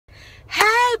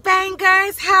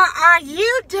guys, how are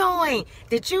you doing?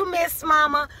 Did you miss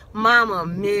Mama? Mama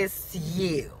miss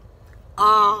you.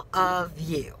 All of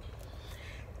you.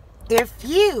 If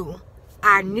you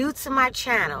are new to my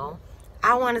channel,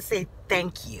 I want to say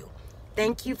thank you.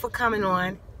 Thank you for coming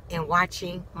on and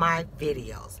watching my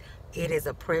videos. It is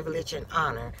a privilege and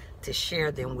honor to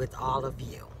share them with all of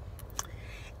you.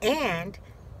 And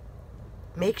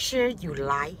make sure you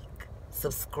like,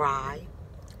 subscribe,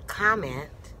 comment,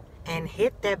 and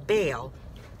hit that bell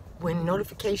when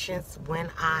notifications when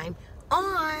I'm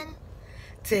on.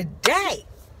 Today,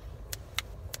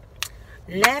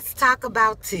 let's talk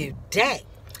about today.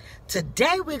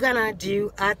 Today we're gonna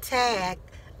do a tag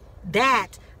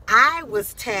that I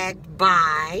was tagged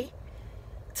by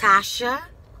Tasha,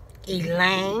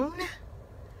 Elaine,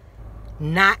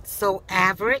 Not So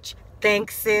Average.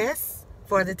 Thanks, sis,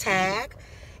 for the tag.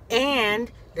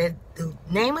 And the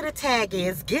name of the tag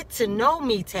is Get to Know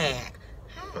Me tag.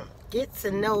 Get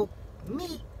to Know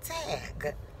Me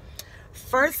tag.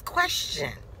 First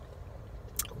question.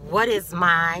 What is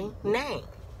my name?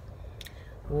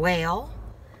 Well,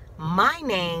 my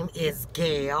name is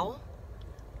Gail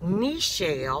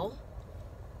Nichelle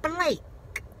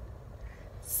Blake.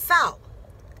 So,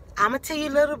 I'm going to tell you a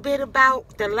little bit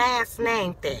about the last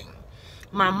name thing.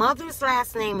 My mother's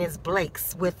last name is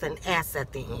Blakes with an S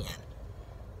at the end.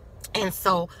 And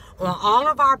so, on all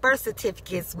of our birth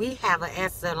certificates, we have an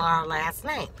S in our last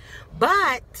name.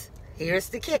 But, here's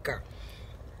the kicker.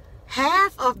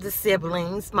 Half of the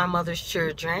siblings, my mother's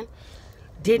children,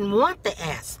 didn't want the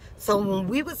S. So when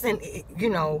we was in,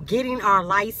 getting our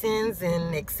license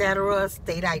and etc.,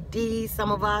 state ID,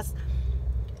 some of us,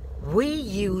 we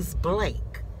used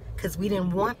Blake because we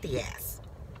didn't want the S.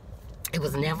 It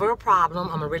was never a problem.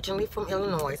 I'm originally from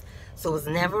Illinois, so it was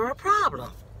never a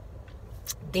problem.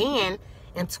 Then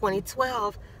in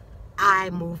 2012, I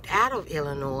moved out of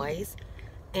Illinois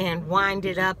and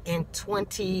winded up in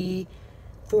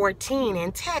 2014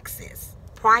 in Texas,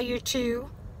 prior to,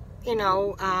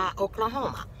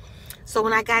 Oklahoma. So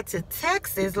when I got to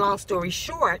Texas, long story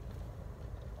short,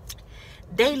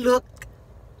 they looked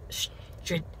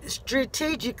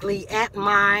strategically at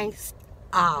my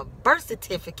birth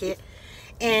certificate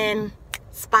and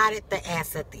spotted the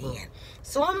S at the end.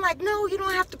 So I'm like, no, you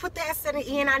don't have to put the S at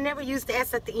the end. I never used the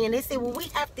S at the end. They said, well, we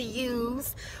have to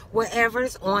use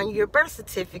whatever's on your birth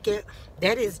certificate.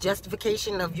 That is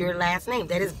justification of your last name.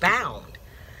 That is bound,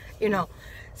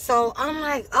 So I'm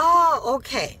like, oh,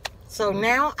 okay. So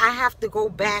now I have to go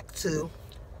back to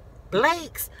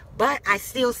Blake's, but I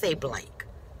still say Blake,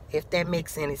 if that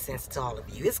makes any sense to all of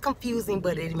you. It's confusing,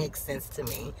 but it makes sense to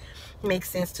me. It makes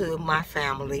sense to my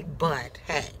family, but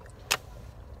hey,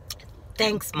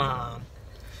 thanks, Mom.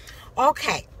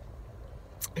 Okay,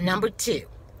 number 2.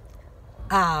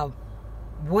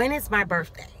 When is my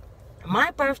birthday?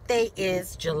 My birthday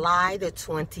is July the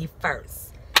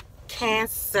 21st.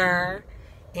 Cancer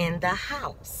in the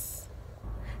house.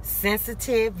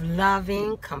 Sensitive,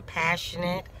 loving,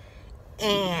 compassionate,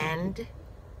 and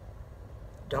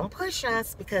don't push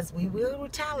us because we will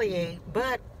retaliate,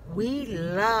 but we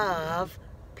love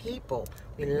people.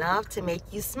 We love to make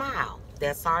you smile.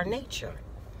 That's our nature.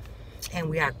 And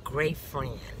we are great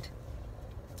friend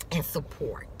and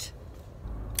support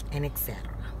and etc.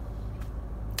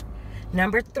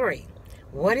 Number 3,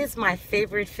 what is my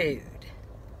favorite food?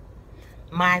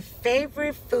 My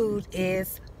favorite food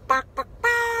is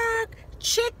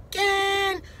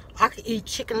chicken. I could eat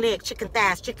chicken leg, chicken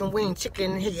thighs, chicken wings,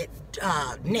 chicken head,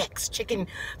 necks, chicken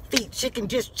feet, chicken.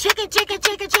 Give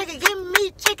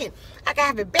me chicken. I can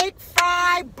have it baked,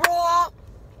 fried, broiled,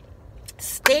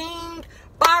 steamed,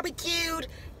 barbecued.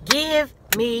 Give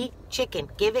me chicken.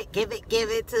 Give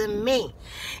it to me.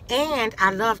 And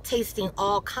I love tasting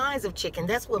all kinds of chicken.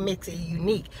 That's what makes it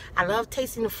unique. I love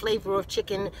tasting the flavor of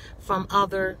chicken from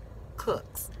other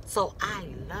cooks. So I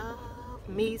love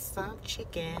me some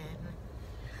chicken.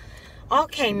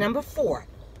 Okay, number 4,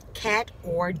 cat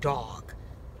or dog?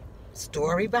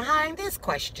 Story behind this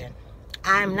question.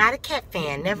 I'm not a cat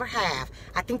fan, never have.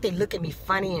 I think they look at me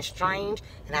funny and strange,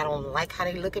 and I don't like how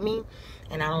they look at me,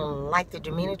 and I don't like the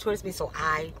demeanor towards me, so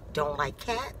I don't like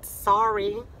cats.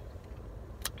 Sorry.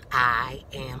 I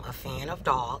am a fan of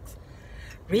dogs.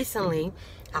 Recently,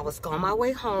 I was on my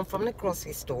way home from the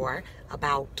grocery store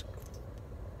about,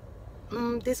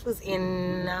 this was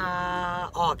in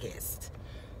August.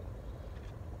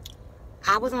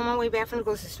 I was on my way back from the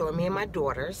grocery store, me and my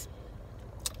daughters.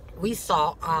 We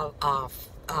saw a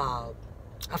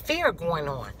fair going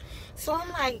on. So I'm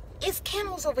like, it's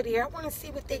kennels over there. I want to see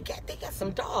what they got. They got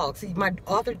some dogs. See, my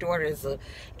other daughter is an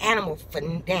animal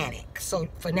fanatic. So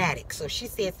she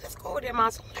says, let's go over there,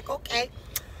 Mom. So I'm like, okay.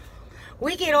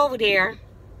 We get over there.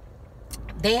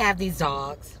 They have these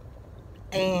dogs.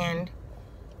 And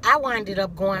I winded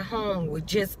up going home with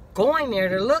just going there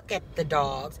to look at the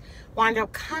dogs. Wound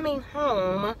up coming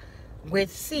home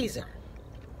with Caesar.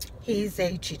 He's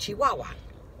a Chihuahua.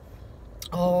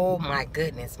 Oh my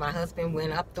goodness. My husband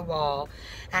went up the wall.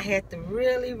 I had to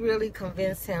really, really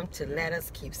convince him to let us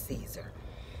keep Caesar.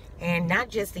 And not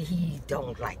just that he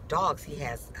don't like dogs. He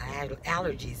has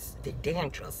allergies, the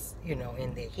dandruffs, you know,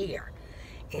 in their hair,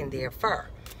 in their fur.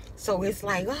 So it's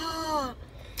like, oh.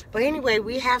 But anyway,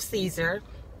 we have Caesar.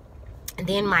 And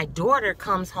then my daughter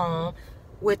comes home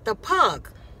with the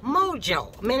pug,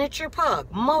 Mojo, miniature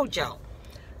pug, Mojo.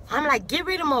 I'm like, get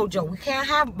rid of Mojo. We can't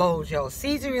have Mojo.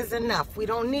 Caesar is enough. We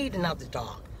don't need another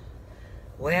dog.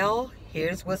 Well,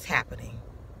 here's what's happening.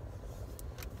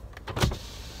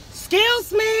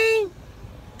 Excuse me.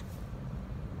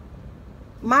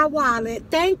 My wallet.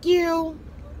 Thank you.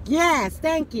 Yes,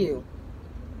 thank you.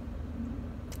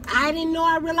 I didn't know.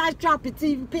 I realized dropped it till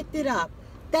you picked it up.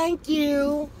 Thank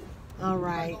you. All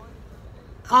right.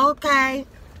 Okay.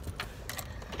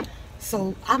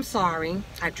 So, I'm sorry.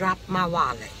 I dropped my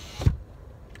wallet.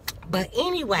 But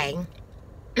anyway,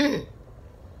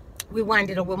 we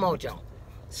winded up with Mojo.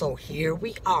 So, here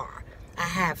we are. I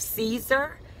have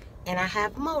Caesar and I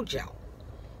have Mojo.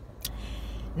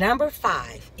 Number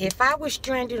 5. If I was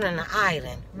stranded on an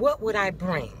island, what would I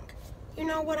bring? You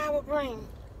know what I would bring?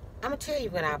 I'm going to tell you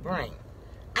what I bring.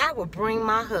 I would bring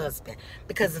my husband.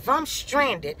 Because if I'm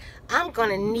stranded, I'm going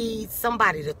to need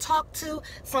somebody to talk to,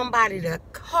 somebody to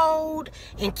hold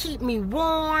and keep me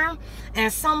warm,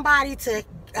 and somebody to,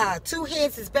 2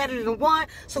 heads is better than 1,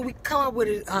 so we come up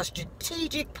with a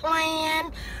strategic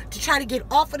plan to try to get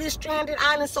off of this stranded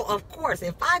island. So, of course,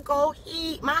 if I go,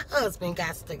 my husband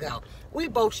got to go. We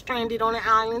both stranded on an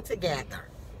island together.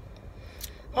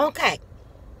 Okay.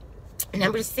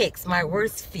 Number 6, my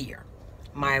worst fear.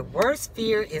 My worst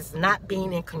fear is not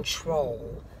being in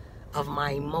control of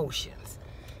my emotions.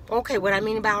 Okay, what I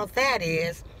mean about that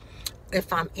is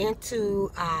if I'm into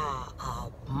a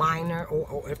minor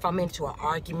or if I'm into an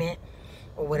argument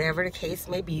or whatever the case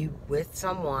may be with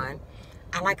someone,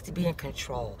 I like to be in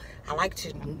control. I like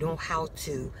to know how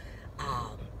to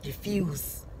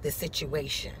diffuse the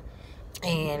situation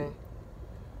and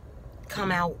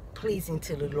come out pleasing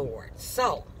to the Lord.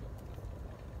 So,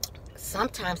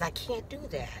 sometimes I can't do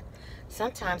that.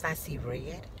 Sometimes I see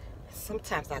red.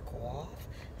 Sometimes I go off.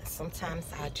 And sometimes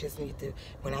I just need to,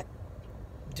 when I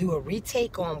do a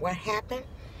retake on what happened,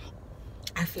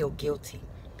 I feel guilty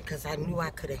because I knew I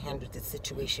could have handled the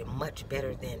situation much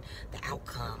better than the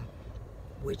outcome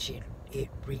which it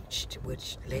reached,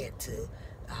 which led to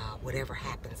whatever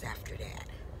happens after that.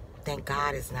 Thank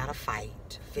God it's not a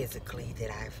fight physically that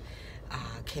I've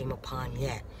came upon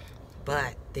yet.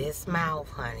 But this mouth,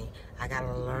 honey, I got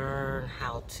to learn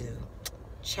how to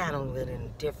channel it in a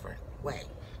different way.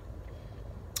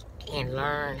 And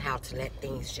learn how to let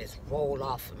things just roll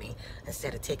off of me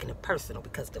instead of taking it personal.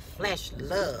 Because the flesh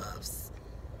loves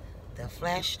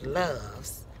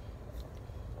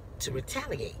to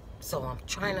retaliate. So I'm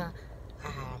trying to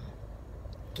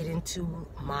get into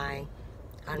my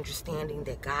understanding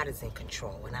that God is in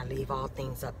control. And I leave all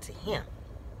things up to Him.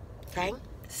 Okay?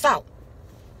 So,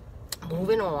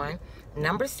 moving on,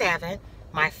 number 7,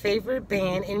 my favorite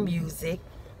band in music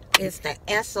is the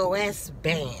SOS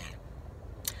Band.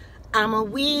 I'm a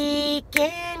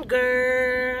weekend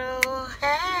girl,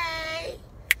 hey,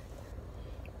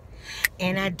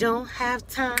 and I don't have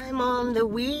time on the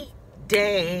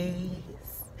weekdays.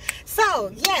 So,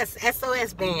 yes,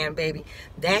 SOS Band, baby,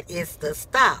 that is the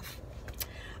stuff.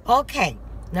 Okay,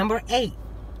 number 8,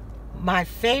 my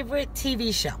favorite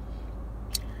TV show.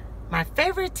 My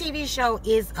favorite TV show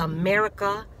is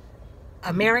American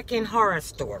Horror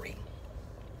Story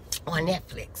on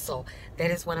Netflix. So that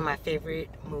is one of my favorite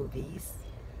movies,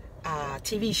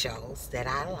 TV shows that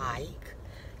I like.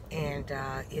 And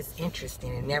it's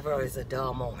interesting. It never is a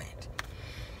dull moment.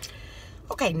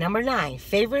 Okay, number 9,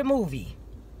 favorite movie.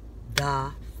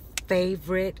 The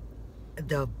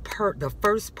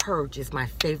first Purge is my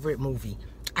favorite movie.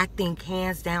 I think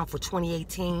hands down for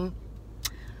 2018,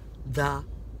 the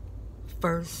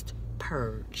first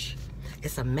Purge.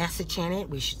 It's a message in it.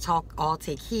 We should all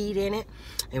take heed in it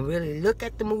and really look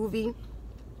at the movie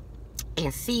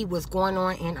and see what's going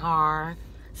on in our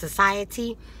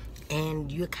society,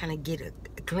 and you kind of get a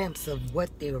glimpse of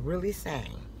what they're really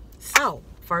saying. So,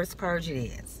 first Purge it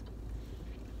is.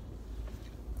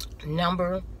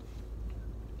 Number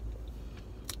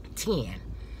 10.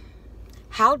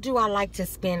 How do I like to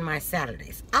spend my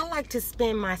Saturdays? I like to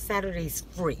spend my Saturdays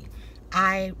free.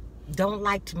 I don't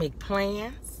like to make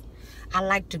plans. I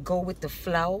like to go with the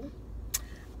flow.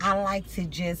 I like to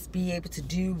just be able to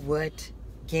do what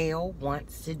Gail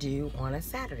wants to do on a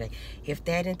Saturday. If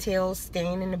that entails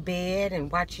staying in the bed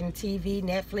and watching TV,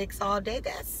 Netflix all day,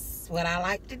 that's what I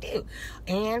like to do.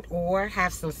 And or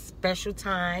have some special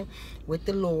time with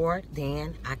the Lord,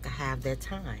 then I could have that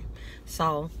time.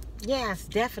 So, yes,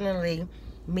 definitely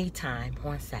me time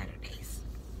on Saturdays.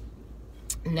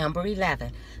 Number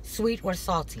 11, sweet or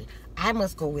salty? I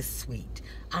must go with sweet.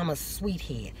 I'm a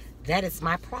sweethead. That is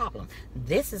my problem.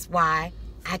 This is why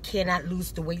I cannot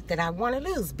lose the weight that I want to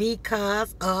lose,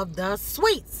 because of the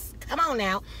sweets. Come on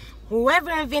now.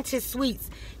 Whoever invented sweets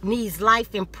needs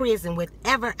life in prison with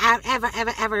ever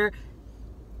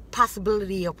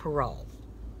possibility of parole.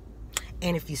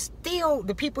 And if you steal,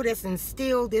 the people that's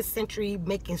instilled this century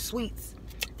making sweets,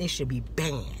 they should be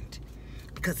banned,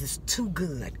 because it's too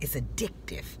good. It's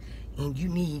addictive. And you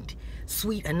need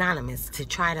Sweet Anonymous to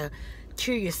try to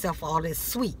cure yourself all this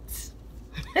sweets.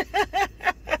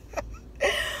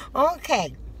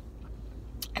 Okay.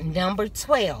 Number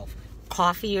 12,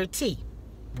 coffee or tea?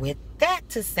 With that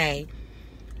to say,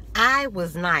 I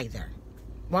was neither.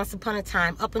 Once upon a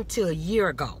time, up until a year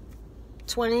ago,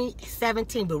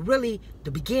 2017, but really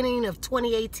the beginning of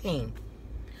 2018,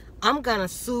 I'm gonna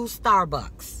sue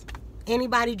Starbucks.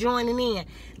 Anybody joining in?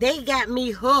 They got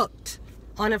me hooked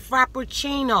on a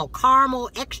Frappuccino,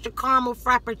 extra caramel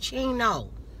Frappuccino.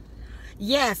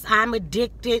 Yes, I'm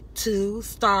addicted to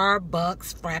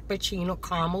Starbucks Frappuccino,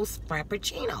 caramel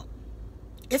Frappuccino.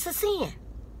 It's a sin.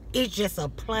 It's just a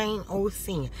plain old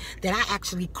sin that I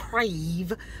actually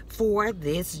crave for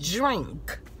this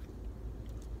drink.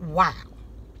 Wow.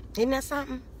 Isn't that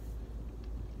something?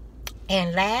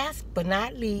 And last but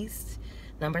not least,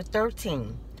 number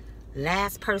 13,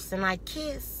 last person I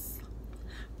kissed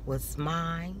was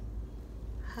my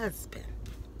husband.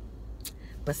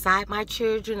 Beside my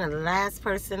children, the last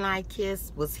person I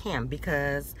kissed was him,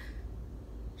 because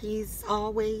he's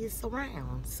always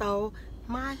around. So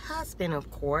my husband, of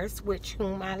course, which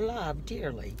whom I love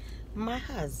dearly, my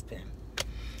husband.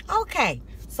 Okay,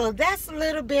 so that's a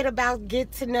little bit about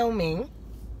get to know me.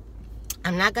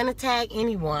 I'm not going to tag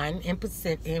anyone in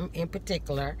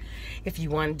particular. If you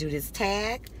want to do this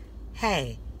tag,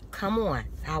 hey, come on.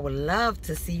 I would love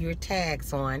to see your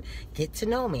tags on Get to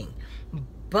Know Me.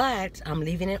 But I'm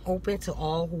leaving it open to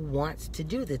all who wants to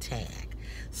do the tag.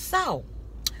 So,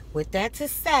 with that to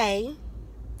say,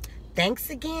 thanks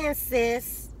again,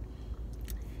 sis.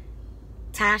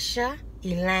 Tasha,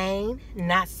 Elaine,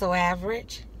 Not So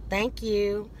Average. Thank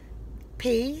you.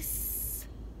 Peace.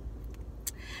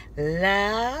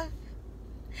 Love.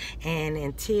 And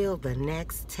until the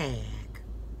next tag.